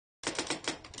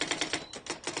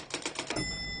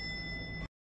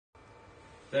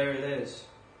There it is,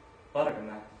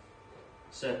 Butterman,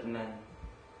 said the man,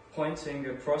 pointing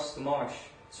across the marsh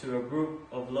to a group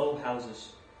of low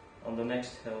houses on the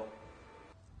next hill.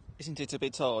 Isn't it a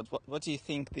bit odd? What do you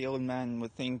think the old man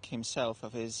would think himself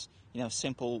of his,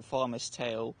 simple farmer's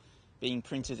tale being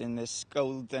printed in this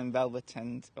gold and velvet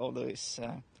and all those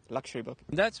luxury book?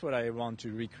 That's what I want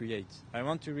to recreate. I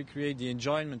want to recreate the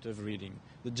enjoyment of reading,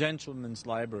 the gentleman's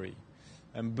library.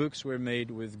 And books were made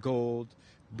with gold,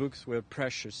 books were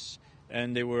precious,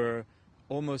 and they were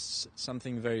almost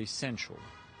something very sensual.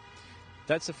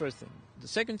 That's the first thing. The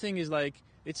second thing is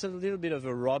it's a little bit of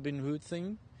a Robin Hood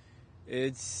thing.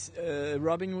 It's a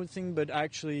Robin Hood thing, but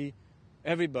actually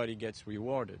everybody gets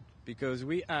rewarded because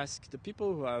we ask the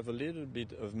people who have a little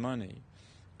bit of money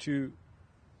to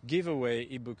give away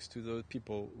ebooks to those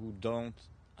people who don't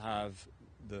have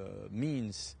the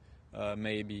means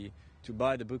maybe to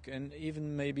buy the book and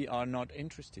even maybe are not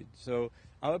interested. So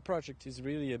our project is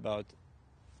really about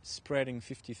spreading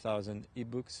 50,000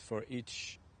 ebooks for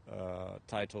each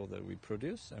title that we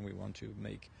produce, and we want to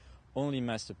make only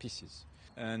masterpieces.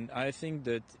 And I think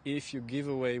that if you give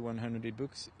away 100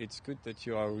 ebooks, it's good that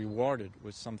you are rewarded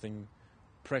with something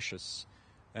precious.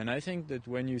 And I think that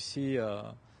when you see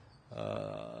the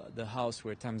house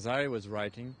where Tammsaare was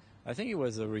writing, I think he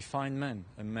was a refined man,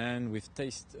 a man with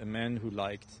taste, a man who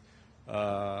liked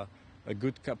a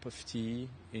good cup of tea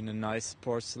in a nice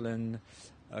porcelain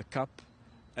cup.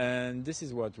 And this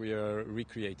is what we are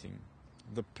recreating,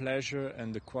 the pleasure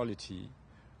and the quality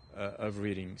of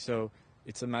reading. So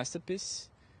it's a masterpiece,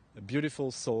 a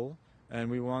beautiful soul, and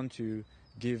we want to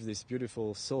give this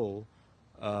beautiful soul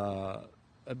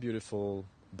a beautiful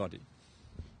body.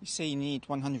 You say you need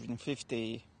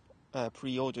 150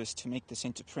 pre-orders to make this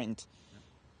into print.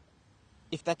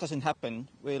 If that doesn't happen,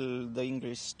 will the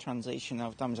English translation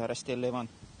of Tammsaare still live on?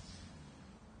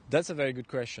 That's a very good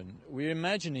question. We're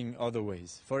imagining other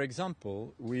ways. For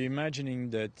example, we're imagining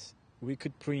that we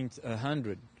could print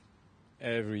 100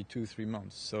 every 2-3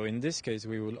 months. So in this case,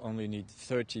 we will only need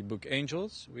 30 book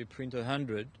angels. We print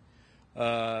 100.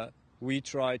 We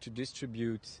try to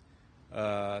distribute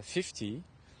 50,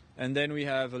 and then we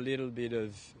have a little bit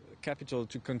of capital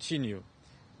to continue.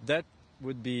 That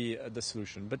would be the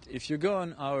solution. But if you go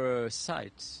on our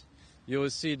site, you will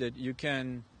see that you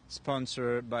can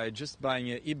sponsor by just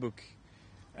buying an ebook,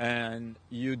 and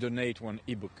you donate one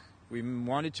ebook. We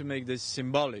wanted to make this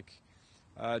symbolic.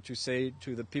 To say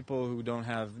to the people who don't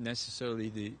have necessarily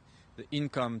the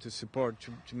income to support,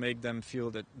 to make them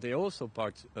feel that they're also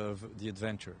part of the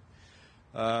adventure.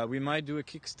 We might do a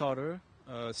Kickstarter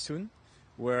soon,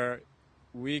 where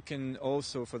we can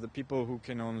also, for the people who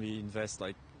can only invest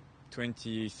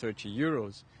 20, 30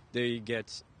 euros, they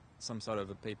get some sort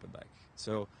of a paperback.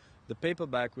 So the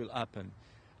paperback will happen.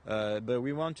 But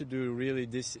we want to do really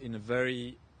this in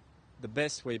the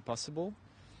best way possible.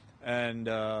 And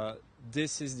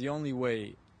this is the only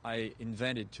way I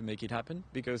invented to make it happen,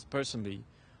 because personally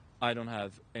I don't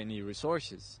have any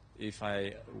resources. If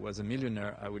I was a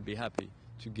millionaire, I would be happy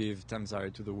to give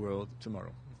Tammsaare to the world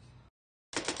tomorrow.